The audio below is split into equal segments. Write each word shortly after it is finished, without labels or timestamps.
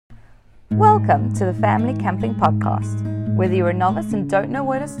Welcome to the Family Camping Podcast. Whether you're a novice and don't know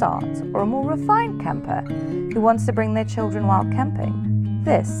where to start, or a more refined camper who wants to bring their children wild camping,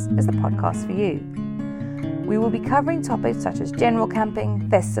 this is the podcast for you. We will be covering topics such as general camping,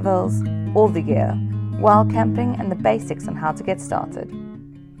 festivals, all the gear, wild camping, and the basics on how to get started.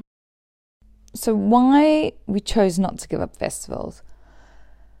 So why we chose not to give up festivals?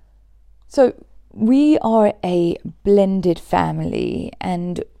 So we are a blended family,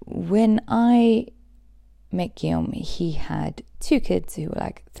 and when I met Guillaume, he had two kids who were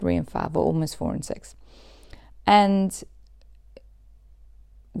like 3 and 5, or almost 4 and 6. And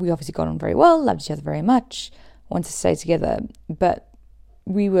we obviously got on very well, loved each other very much, wanted to stay together, but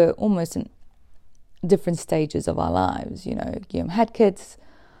we were almost in different stages of our lives. You know, Guillaume had kids,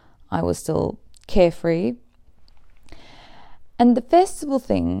 I was still carefree. And the festival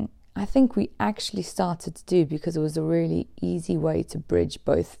thing, I think we actually started to do because it was a really easy way to bridge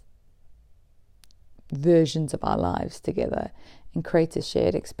both versions of our lives together and create a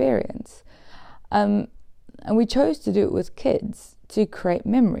shared experience. And we chose to do it with kids to create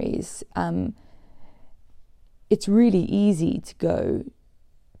memories. It's really easy to go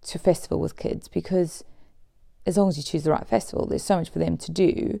to festival with kids because as long as you choose the right festival, there's so much for them to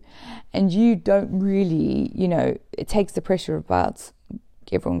do. And you don't really, it takes the pressure about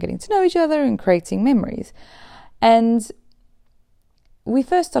everyone getting to know each other and creating memories. And we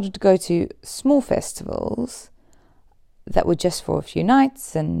first started to go to small festivals that were just for a few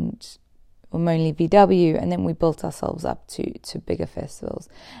nights and were mainly VW, and then we built ourselves up to bigger festivals.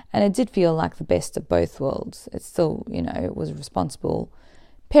 And it did feel like the best of both worlds. It's still, it was a responsible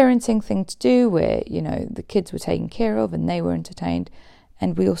parenting thing to do where, the kids were taken care of and they were entertained,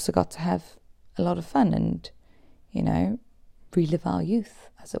 and we also got to have a lot of fun and, relive our youth,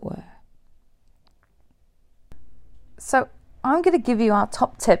 as it were. So I'm going to give you our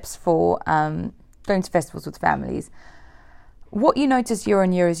top tips for going to festivals with families. What you notice year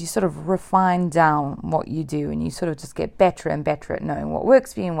on year is you sort of refine down what you do, and you sort of just get better and better at knowing what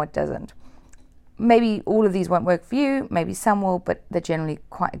works for you and what doesn't. Maybe all of these won't work for you, maybe some will, but they're generally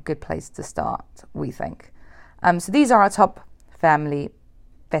quite a good place to start, we think. So these are our top family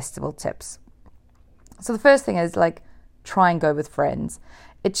festival tips. So the first thing is try and go with friends.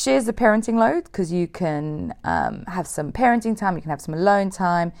 It shares the parenting load because you can have some parenting time, you can have some alone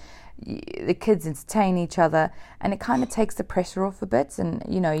time, the kids entertain each other, and it kind of takes the pressure off a bit. And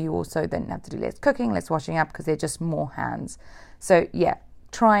you also then have to do less cooking, less washing up because they're just more hands. So yeah,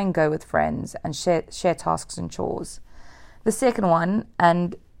 try and go with friends and share tasks and chores. The second one,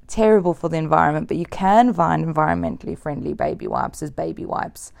 and terrible for the environment, but you can find environmentally friendly baby wipes as baby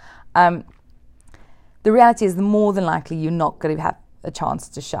wipes. The reality is, the more than likely you're not going to have a chance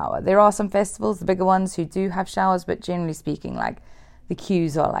to shower. There are some festivals, the bigger ones, who do have showers, but generally speaking, the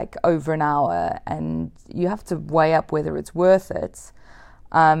queues are over an hour, and you have to weigh up whether it's worth it,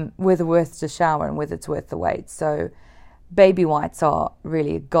 whether worth the shower and whether it's worth the wait. So baby wipes are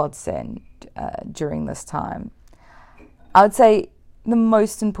really a godsend during this time. I would say the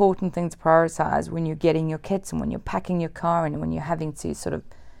most important thing to prioritize when you're getting your kits and when you're packing your car and when you're having to sort of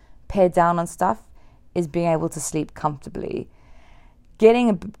pare down on stuff is being able to sleep comfortably. Getting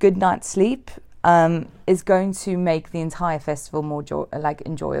a good night's sleep is going to make the entire festival more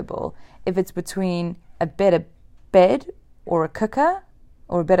enjoyable. If it's between a better bed or a cooker,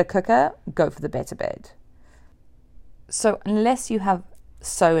 or a better cooker, go for the better bed. So unless you have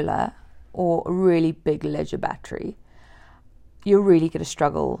solar or a really big leisure battery, you're really going to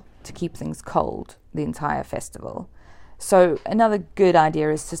struggle to keep things cold the entire festival. So another good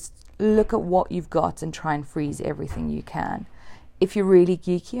idea is to look at what you've got and try and freeze everything you can. If you're really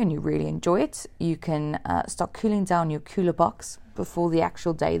geeky and you really enjoy it, you can start cooling down your cooler box before the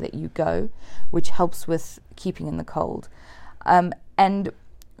actual day that you go, which helps with keeping in the cold. And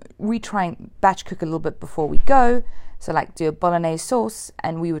we try and batch cook a little bit before we go. So do a bolognese sauce,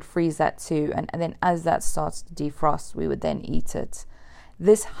 and we would freeze that too. And then as that starts to defrost, we would then eat it.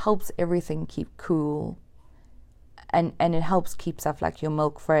 This helps everything keep cool. And it helps keep stuff like your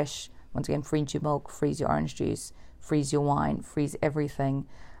milk fresh. Once again, freeze your milk, freeze your orange juice, freeze your wine, freeze everything.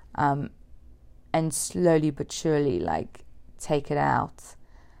 And slowly but surely, take it out.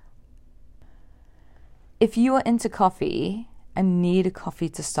 If you are into coffee and need a coffee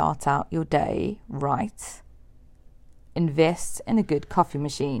to start out your day right, invest in a good coffee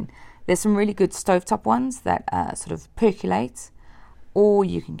machine. There's some really good stovetop ones that sort of percolate, or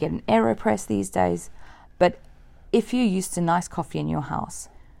you can get an AeroPress these days. But if you're used to nice coffee in your house,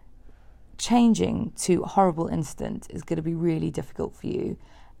 changing to horrible instant is going to be really difficult for you,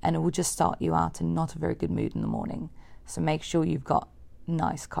 and it will just start you out in not a very good mood in the morning. So make sure you've got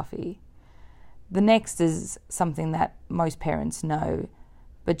nice coffee. The next is something that most parents know,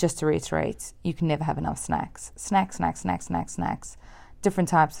 but just to reiterate, you can never have enough snacks. Snacks, snacks, snacks, snacks, snacks. Different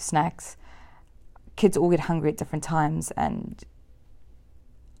types of snacks. Kids all get hungry at different times, and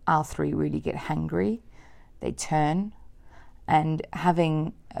our three really get hangry. They turn, and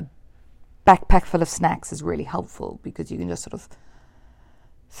having a backpack full of snacks is really helpful because you can just sort of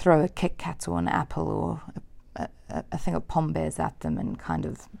throw a Kit Kat or an apple or a thing of Pom Bears at them and kind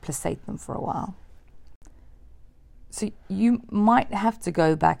of placate them for a while. So you might have to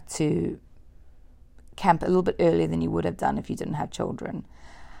go back to camp a little bit earlier than you would have done if you didn't have children.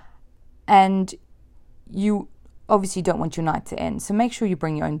 And you obviously don't want your night to end, so make sure you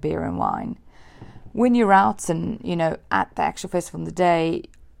bring your own beer and wine. When you're out and, at the actual festival in the day,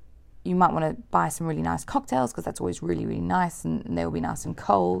 you might want to buy some really nice cocktails because that's always really, really nice and they'll be nice and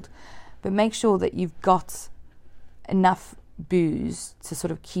cold. But make sure that you've got enough booze to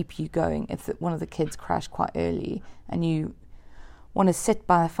sort of keep you going if one of the kids crash quite early and you want to sit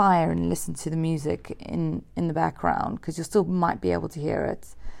by a fire and listen to the music in the background, because you still might be able to hear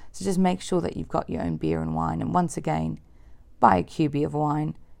it. So just make sure that you've got your own beer and wine, and once again, buy a cubie of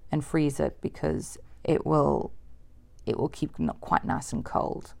wine and freeze it because it will keep quite nice and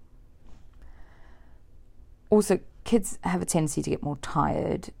cold. Also, kids have a tendency to get more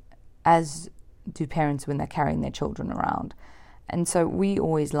tired, as do parents when they're carrying their children around. And so we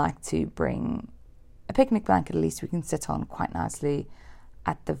always like to bring a picnic blanket, at least we can sit on quite nicely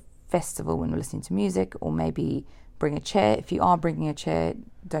at the festival when we're listening to music, or maybe bring a chair. If you are bringing a chair,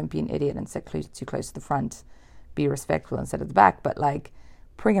 don't be an idiot and sit too close to the front. Be respectful and sit at the back, but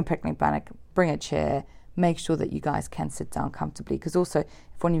bring a picnic blanket, bring a chair, make sure that you guys can sit down comfortably, because also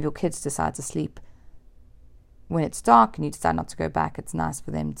if one of your kids decides to sleep when it's dark and you decide not to go back, it's nice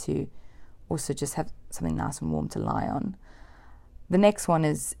for them to also just have something nice and warm to lie on. The next one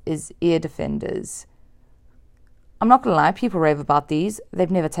is ear defenders. I'm not going to lie, people rave about these.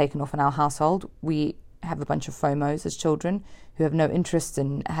 They've never taken off in our household. We have a bunch of FOMOs as children who have no interest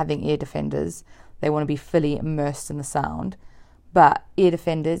in having ear defenders. They want to be fully immersed in the sound. But ear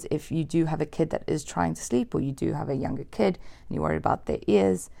defenders, if you do have a kid that is trying to sleep, or you do have a younger kid and you're worried about their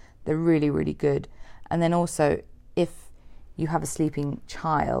ears, they're really, really good. And then also, if you have a sleeping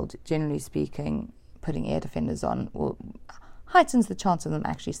child, generally speaking, putting ear defenders on heightens the chance of them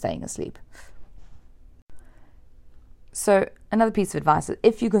actually staying asleep. So another piece of advice is,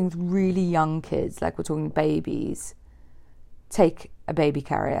 if you're going with really young kids, like we're talking babies, take a baby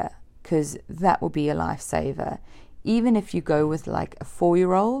carrier, because that will be a lifesaver. Even if you go with a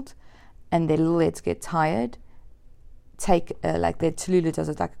 4-year-old and their little legs get tired, take their Tallulah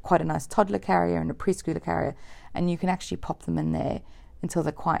does quite a nice toddler carrier and a preschooler carrier, and you can actually pop them in there until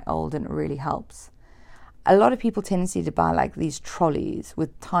they're quite old, and it really helps. A lot of people tendency to buy these trolleys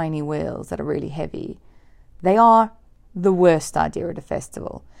with tiny wheels that are really heavy. They are the worst idea at a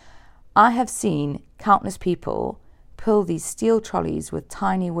festival. I have seen countless people pull these steel trolleys with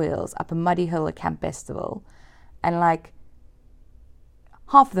tiny wheels up a muddy hill at Camp Festival, and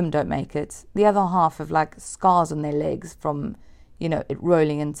half of them don't make it. The other half have scars on their legs from it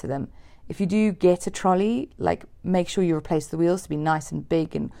rolling into them. If you do get a trolley, make sure you replace the wheels to be nice and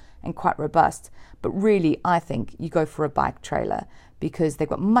big and quite robust. But really, I think you go for a bike trailer because they've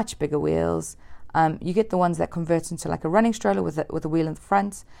got much bigger wheels. You get the ones that convert into a running stroller with a wheel in the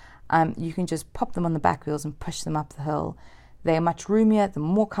front. You can just pop them on the back wheels and push them up the hill. They are much roomier, they're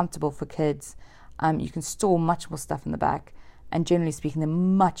more comfortable for kids. You can store much more stuff in the back. And generally speaking, they're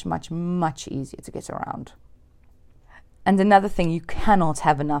much, much, much easier to get around. And another thing you cannot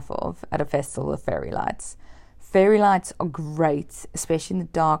have enough of at a festival are fairy lights. Fairy lights are great, especially in the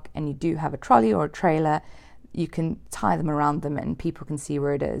dark, and you do have a trolley or a trailer. You can tie them around them and people can see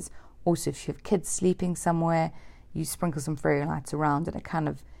where it is. Also, if you have kids sleeping somewhere, you sprinkle some fairy lights around and it kind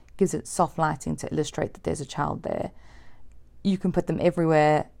of gives it soft lighting to illustrate that there's a child there. You can put them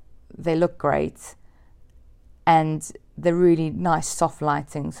everywhere. They look great. And they're really nice soft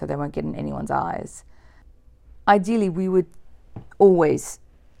lighting so they won't get in anyone's eyes. Ideally, we would always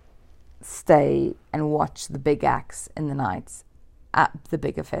stay and watch the big acts in the nights at the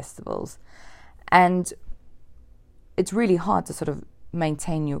bigger festivals. And it's really hard to sort of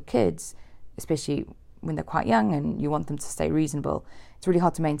maintain your kids, especially when they're quite young and you want them to stay reasonable. It's really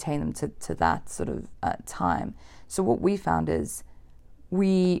hard to maintain them to that sort of time. So what we found is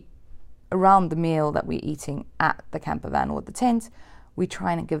around the meal that we're eating at the camper van or the tent, we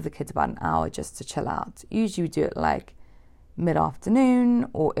try and give the kids about an hour just to chill out. Usually we do it mid-afternoon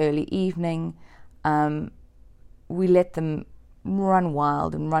or early evening. We let them run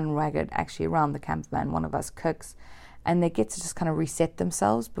wild and run ragged actually around the camper van. One of us cooks and they get to just kind of reset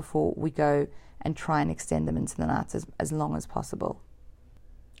themselves before we go and try and extend them into the night as long as possible.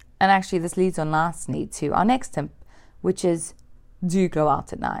 And actually this leads on nicely to our next tip, which is do go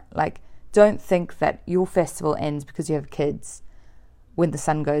out at night. Like, don't think that your festival ends because you have kids when the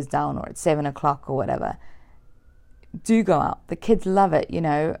sun goes down or at 7 o'clock or whatever. Do go out. The kids love it.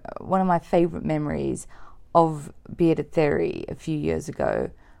 One of my favorite memories of Bearded Theory a few years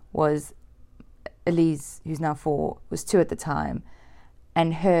ago was Elise, who's now 4, was 2 at the time,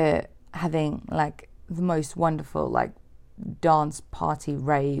 and her having like the most wonderful like dance party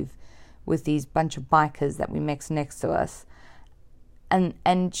rave with these bunch of bikers that we mixed next to us,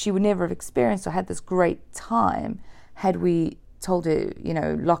 and she would never have experienced or had this great time had we told her,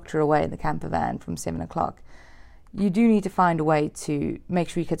 locked her away in the camper van from 7 o'clock. You do need to find a way to make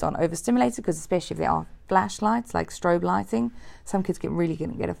sure your kids aren't overstimulated, because especially if there are flashlights like strobe lighting, some kids really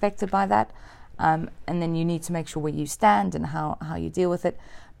get affected by that. And then you need to make sure where you stand and how you deal with it.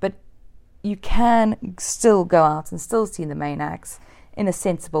 But you can still go out and still see the main acts in a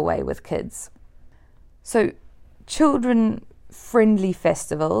sensible way with kids. So children-friendly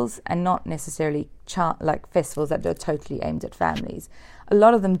festivals, and not necessarily like festivals that are totally aimed at families. A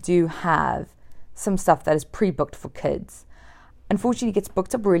lot of them do have some stuff that is pre-booked for kids. Unfortunately, it gets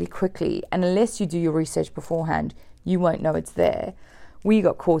booked up really quickly, and unless you do your research beforehand, you won't know it's there. We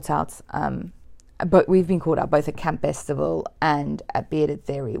got caught out, but we've been caught out both at Camp Festival and at Bearded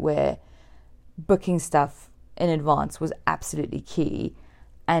Theory, where booking stuff in advance was absolutely key,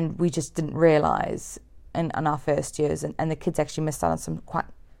 and we just didn't realise in our first years, and the kids actually missed out on some quite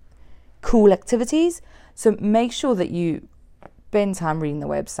cool activities. So make sure that you spend time reading the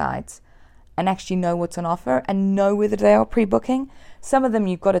websites and actually know what's on offer and know whether they are pre-booking. Some of them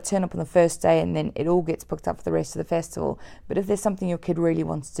you've got to turn up on the first day and then it all gets booked up for the rest of the festival. But if there's something your kid really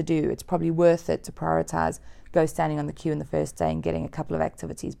wants to do, it's probably worth it to prioritise go standing on the queue in the first day and getting a couple of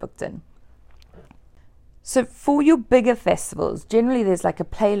activities booked in. So for your bigger festivals, generally there's like a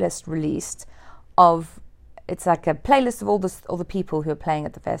playlist released it's like a playlist of all the people who are playing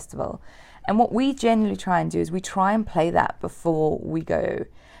at the festival. And what we generally try and do is we try and play that before we go.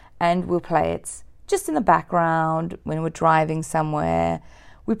 And we'll play it just in the background when we're driving somewhere.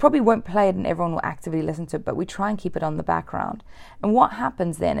 We probably won't play it and everyone will actively listen to it, but we try and keep it on the background. And what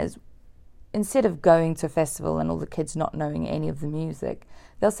happens then is, instead of going to a festival and all the kids not knowing any of the music,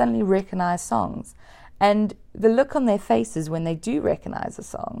 they'll suddenly recognize songs. And the look on their faces when they do recognize a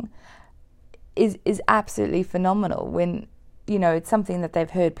song is absolutely phenomenal. When, it's something that they've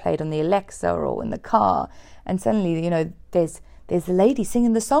heard played on the Alexa or in the car, and suddenly, there's a lady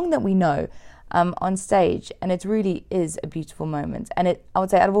singing the song that we know on stage, and it really is a beautiful moment. And I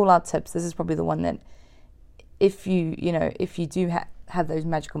would say, out of all our tips, this is probably the one that if you do have those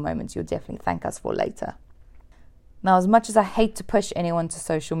magical moments, you'll definitely thank us for later. Now, as much as I hate to push anyone to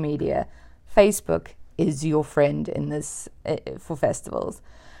social media, Facebook is your friend in this for festivals.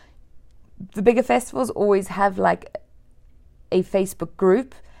 The bigger festivals always have like a Facebook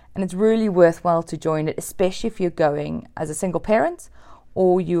group, and it's really worthwhile to join it, especially if you're going as a single parent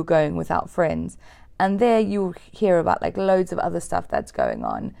or you're going without friends. And there you'll hear about like loads of other stuff that's going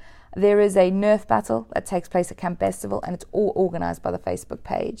on. There is a Nerf battle that takes place at Camp Festival, and it's all organised by the Facebook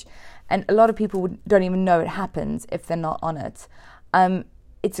page. And a lot of people don't even know it happens if they're not on it.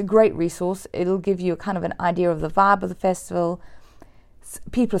 It's a great resource. It'll give you a kind of an idea of the vibe of the festival.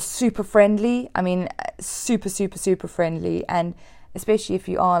 People are super friendly. I mean, super, super, super friendly. And especially if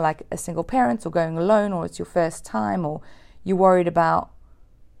you are like a single parent or going alone, or it's your first time, or you're worried about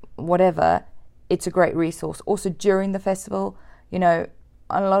whatever, it's a great resource. Also during the festival, on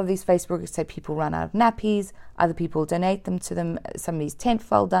a lot of these Facebook groups, say people run out of nappies, other people donate them to them, somebody's tent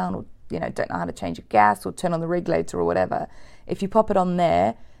fell down, or don't know how to change a gas or turn on the regulator or whatever. If you pop it on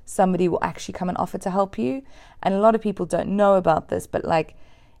there, somebody will actually come and offer to help you. And a lot of people don't know about this, but like,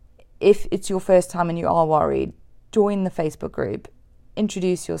 if it's your first time and you are worried, join the Facebook group,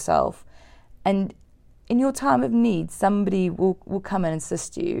 introduce yourself, and in your time of need, somebody will come and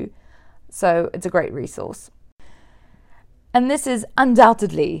assist you. So it's a great resource. And this is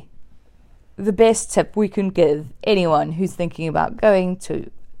undoubtedly the best tip we can give anyone who's thinking about going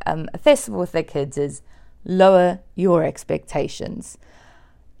to a festival with their kids, is lower your expectations.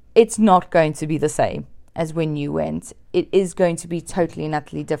 It's not going to be the same as when you went. It is going to be totally and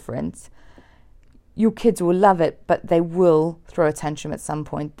utterly different. Your kids will love it, but they will throw a tantrum at some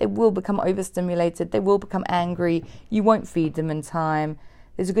point. They will become overstimulated. They will become angry. You won't feed them in time.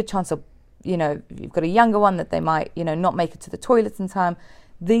 There's a good chance of, if you've got a younger one, that they might, not make it to the toilets in time.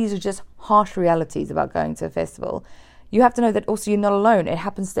 These are just harsh realities about going to a festival. You have to know that also you're not alone. It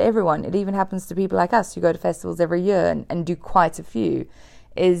happens to everyone. It even happens to people like us who go to festivals every year and do quite a few.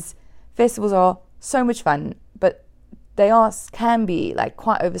 Is festivals are so much fun, but can be like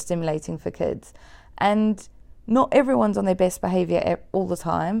quite overstimulating for kids, and not everyone's on their best behavior all the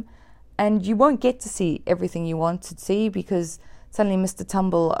time, and you won't get to see everything you want to see because suddenly Mr.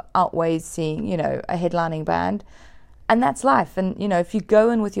 Tumble outweighs seeing, a headlining band. And that's life. And, if you go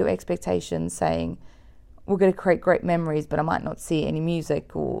in with your expectations saying, we're going to create great memories, but I might not see any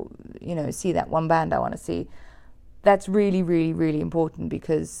music or, see that one band I want to see, that's really, really, really important,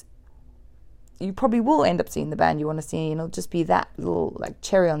 because you probably will end up seeing the band you want to see, and it'll just be that little like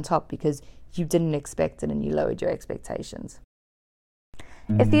cherry on top because you didn't expect it and you lowered your expectations.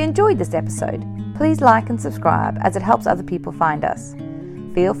 If you enjoyed this episode, please like and subscribe, as it helps other people find us.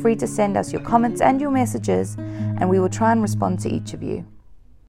 Feel free to send us your comments and your messages, and we will try and respond to each of you.